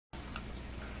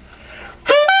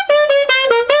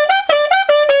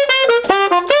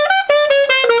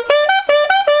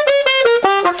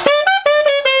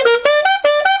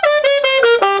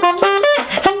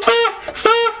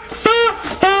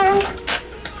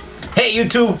Hey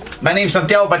YouTube, my name's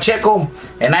Santiago Pacheco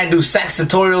and I do sax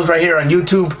tutorials right here on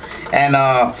YouTube, and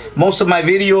most of my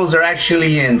videos are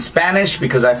actually in Spanish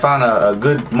because I found a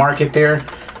good market there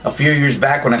a few years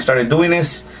back when I started doing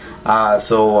this.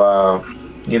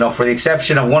 You know, for the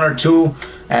exception of one or two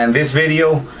and this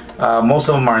video, most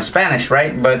of them are in Spanish,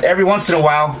 right? But every once in a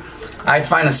while I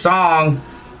find a song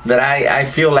that I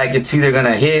feel like it's either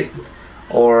gonna hit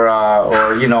or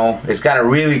you know, it's got a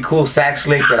really cool sax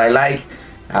lick that I like,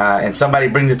 and somebody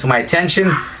brings it to my attention.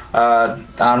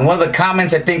 On one of the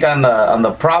comments, I think on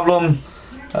the problem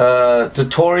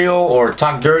tutorial or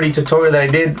talk dirty tutorial that I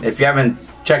did, if you haven't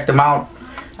checked them out,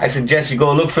 I suggest you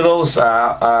go look for those.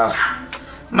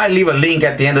 Might leave a link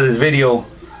at the end of this video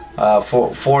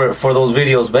for those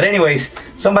videos. But anyways,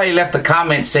 somebody left a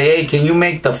comment say, hey, can you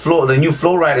make the new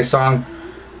Flo Rida song,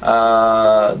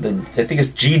 I think it's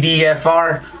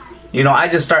Gdfr. You know, I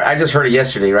just heard it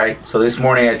yesterday, right? So this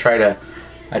morning I try to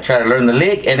learn the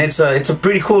lick, and it's a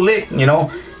pretty cool lick. You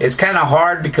know, it's kind of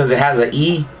hard because it has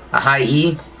a high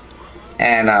E,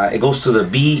 and it goes to the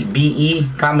B-E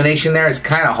combination there. It's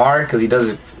kind of hard because he does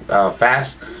it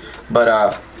fast,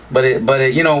 but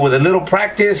you know, with a little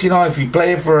practice, you know, if you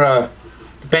play it for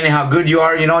depending how good you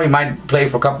are, you know, you might play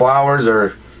for a couple hours,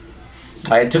 or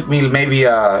it took me maybe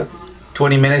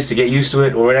 20 minutes to get used to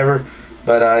it or whatever.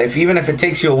 But even if it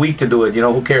takes you a week to do it, you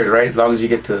know, who cares, right? As long as you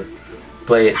get to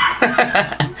play it.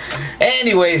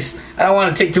 Anyways, I don't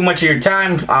want to take too much of your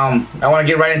time. I want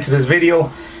to get right into this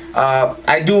video.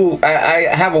 I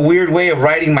have a weird way of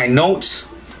writing my notes,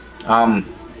 and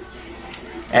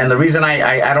the reason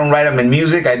I don't write them in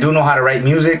music, I do know how to write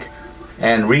music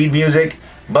and read music,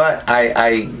 but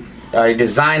I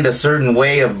designed a certain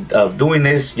way of doing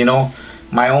this, you know,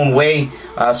 my own way,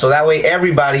 so that way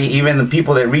everybody, even the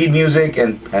people that read music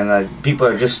and people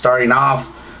that are just starting off,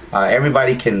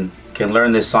 everybody can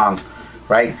learn this song,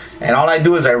 right? And all I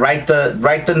do is I write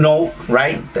the note,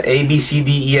 right? The A, B, C,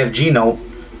 D, E, F, G note,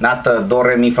 not the do,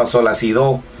 re, mi, fa, sol, la, si,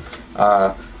 do.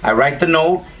 I write the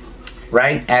note,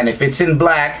 right? And if it's in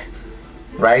black,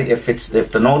 right? If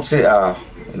the note's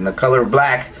in the color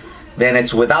black, then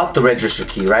it's without the register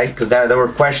key, right? Because there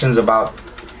were questions about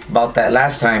that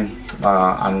last time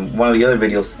on one of the other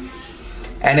videos.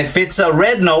 And if it's a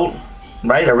red note,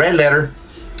 right, a red letter,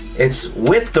 it's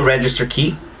with the register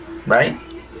key, right?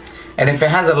 And if it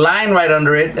has a line right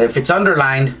under it, if it's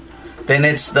underlined, then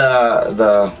it's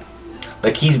the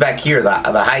keys back here, the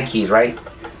high keys, right?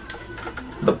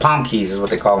 The palm keys is what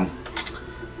they call them.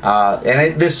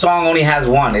 This song only has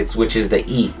one, which is the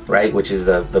E, right? Which is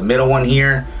the middle one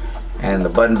here, and the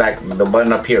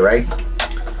button up here, right?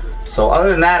 So other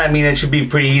than that, I mean, it should be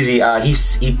pretty easy.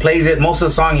 He plays it, most of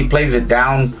the song he plays it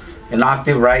down an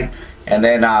octave, right? And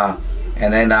then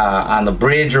on the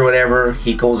bridge or whatever,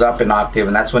 he goes up an octave,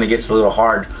 and that's when it gets a little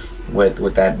hard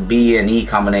with that B and E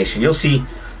combination. You'll see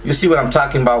what I'm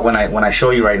talking about when I show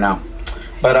you right now.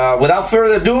 But without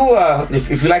further ado,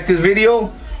 if you like this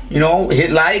video, you know,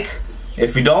 hit like.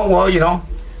 If you don't, well, you know,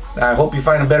 I hope you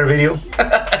find a better video.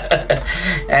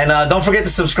 And don't forget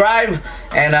to subscribe.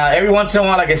 And every once in a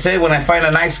while, like I said, when I find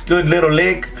a nice, good little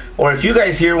lick, or if you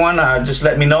guys hear one, just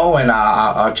let me know, and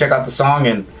I'll check out the song.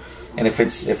 And if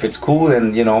it's cool,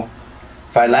 then, you know,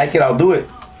 if I like it, I'll do it.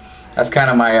 That's kind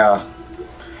of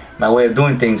my way of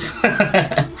doing things.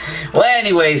 Well,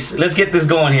 anyways, let's get this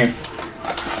going here.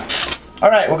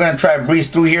 Alright, we're going to try to breeze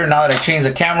through here now that I changed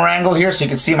the camera angle here so you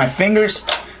can see my fingers.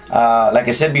 Like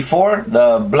I said before,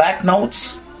 the black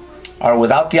notes are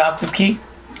without the octave key,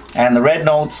 and the red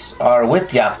notes are with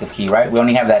the octave key, right? We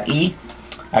only have that E.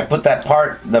 I put that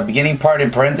part, the beginning part,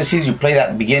 in parentheses. You play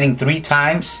that beginning 3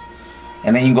 times,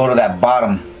 and then you go to that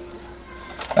bottom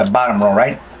row,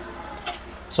 right?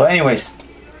 So anyways,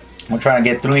 we're trying to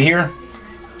get through here.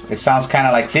 It sounds kind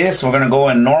of like this. We're going to go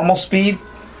in normal speed,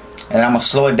 and I'm going to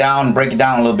slow it down, break it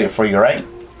down a little bit for you, right?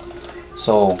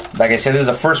 So, like I said, this is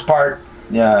the first part.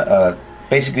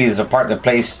 Basically, there's a part that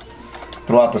plays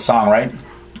throughout the song, right?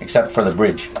 Except for the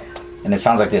bridge. And it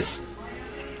sounds like this.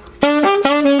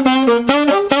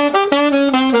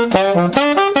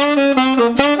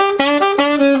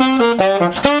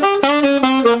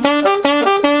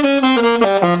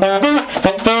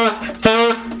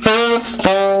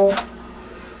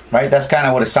 Right? That's kind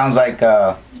of what it sounds like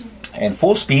in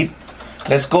full speed.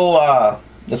 Let's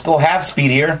go half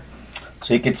speed here,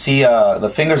 so you can see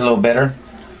the fingers a little better.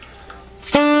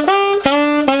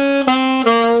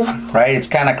 Right? It's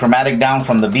kind of chromatic down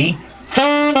from the B.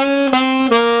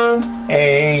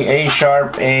 A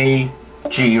sharp, A,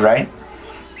 G, right?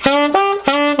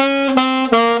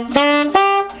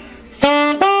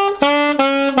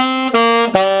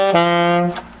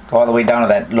 Go all the way down to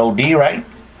that low D, right?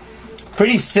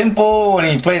 pretty simple when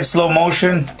you play it slow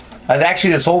motion.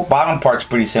 Actually, this whole bottom part's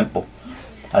pretty simple.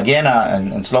 Again,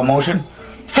 in slow motion.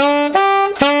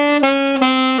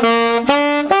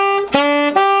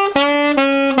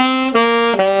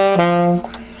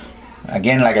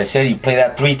 Again, like I said, you play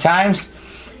that 3 times,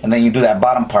 and then you do that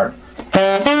bottom part.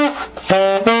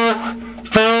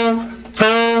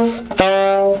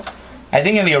 I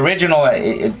think in the original,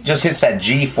 it just hits that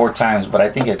G 4 times, but I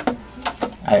think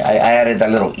I added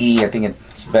that little E. I think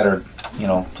it's better, you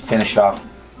know, to finish off.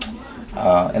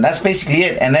 And that's basically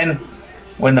it. And then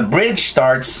when the bridge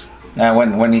starts,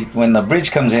 when the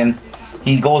bridge comes in,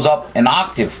 he goes up an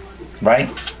octave, right?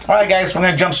 All right, guys, we're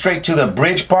gonna jump straight to the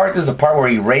bridge part. This is the part where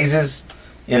he raises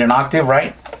in an octave,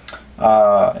 right?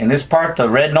 In this part, the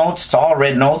red notes, it's all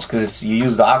red notes because you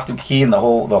use the octave key in the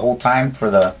whole time for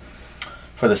the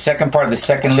second part, the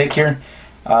second lick here.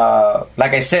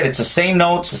 Like I said, it's the same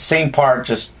notes, the same part,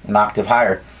 just an octave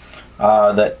higher.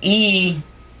 The E,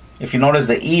 if you notice,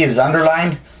 the E is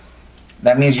underlined.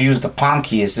 That means you use the palm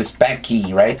key. It's this back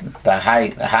key, right? The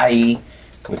high E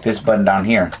with this button down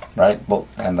here, right?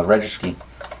 And the register key,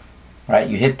 right?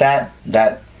 You hit that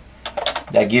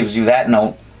gives you that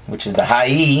note, which is the high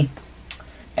E,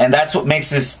 and that's what makes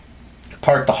this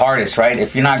part the hardest, right?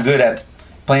 If you're not good at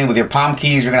playing with your palm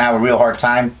keys, you're gonna have a real hard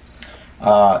time.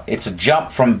 It's a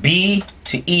jump from B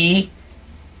to E,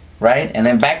 right? And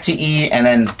then back to E, and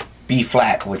then B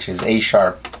flat, which is A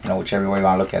sharp, you know, whichever way you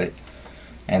want to look at it.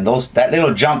 And that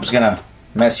little jump is gonna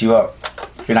mess you up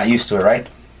if you're not used to it, right?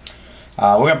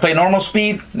 We're gonna play normal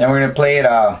speed, then we're gonna play it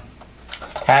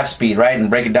half speed, right, and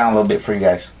break it down a little bit for you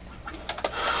guys.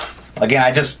 Again,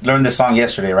 I just learned this song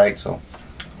yesterday, right? So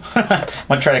I'm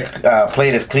gonna try to play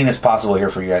it as clean as possible here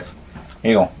for you guys.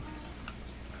 Here you go.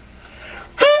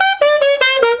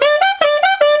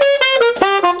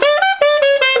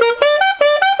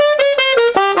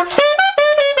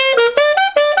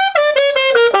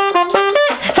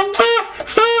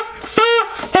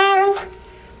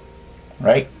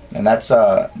 Right, and that's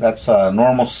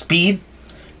normal speed.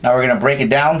 Now we're gonna break it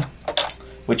down,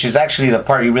 which is actually the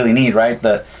part you really need, right?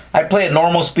 I play at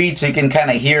normal speed so you can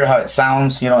kind of hear how it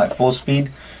sounds, you know, at full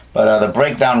speed. But the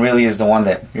breakdown really is the one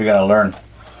that you're gonna learn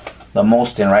the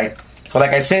most in, right? So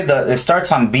like I said, it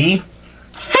starts on B,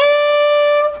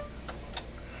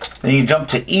 then you jump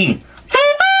to E,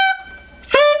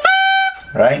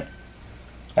 right?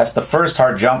 That's the first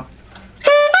hard jump.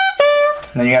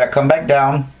 And then you gotta come back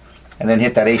down and then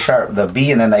hit that A sharp, the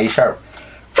B and then the A sharp.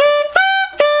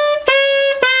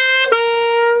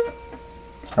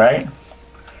 Right?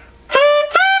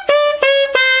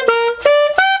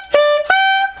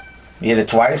 You hit it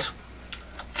twice.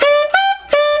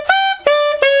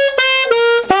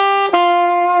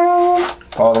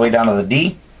 All the way down to the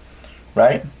D,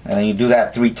 right? And then you do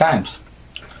that 3 times.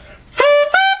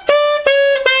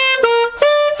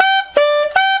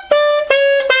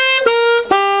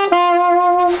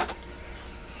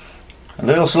 A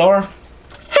little slower.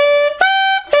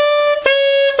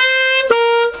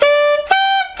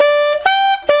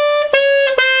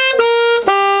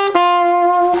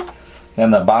 Then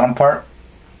the bottom part.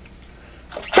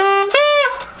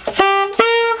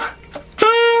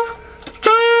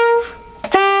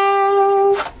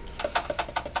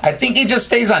 I think it just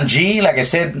stays on G, like I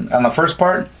said on the first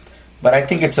part, but I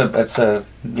think it's a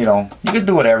you know, you could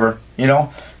do whatever, you know.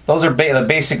 Those are the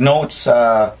basic notes.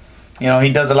 You know,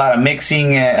 he does a lot of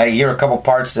mixing. I hear a couple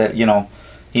parts that, you know,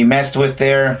 he messed with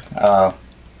there.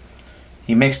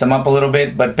 He mixed them up a little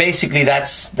bit, but basically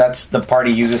that's the part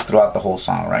he uses throughout the whole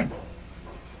song, right?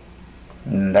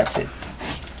 And that's it.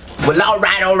 Well, all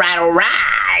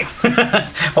right.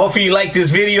 Hopefully you like this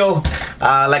video.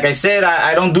 Like I said,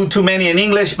 I don't do too many in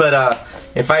English, but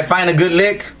if I find a good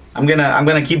lick, I'm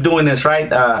gonna keep doing this,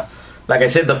 right? Like I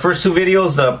said, the first 2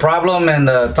 videos, the Problem and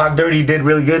the Talk Dirty, did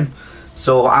really good.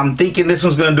 So I'm thinking this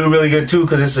one's gonna do really good too,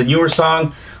 because it's a newer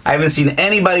song. I haven't seen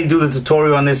anybody do the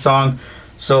tutorial on this song.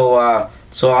 So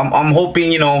I'm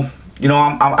hoping, you know,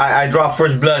 I draw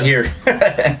first blood here.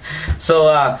 So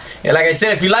like I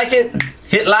said, if you like it,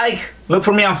 hit like. Look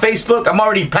for me on Facebook. I'm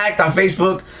already packed on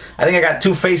Facebook. I think I got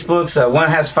 2 Facebooks. One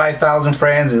has 5,000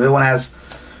 friends, and the other one has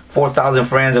 4,000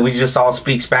 friends, and we just all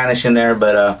speak Spanish in there.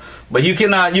 But you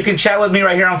can chat with me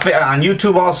right here on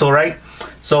YouTube also, right?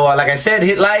 So like I said,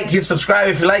 hit like, hit subscribe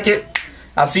if you like it.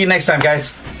 I'll see you next time,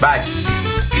 guys. Bye.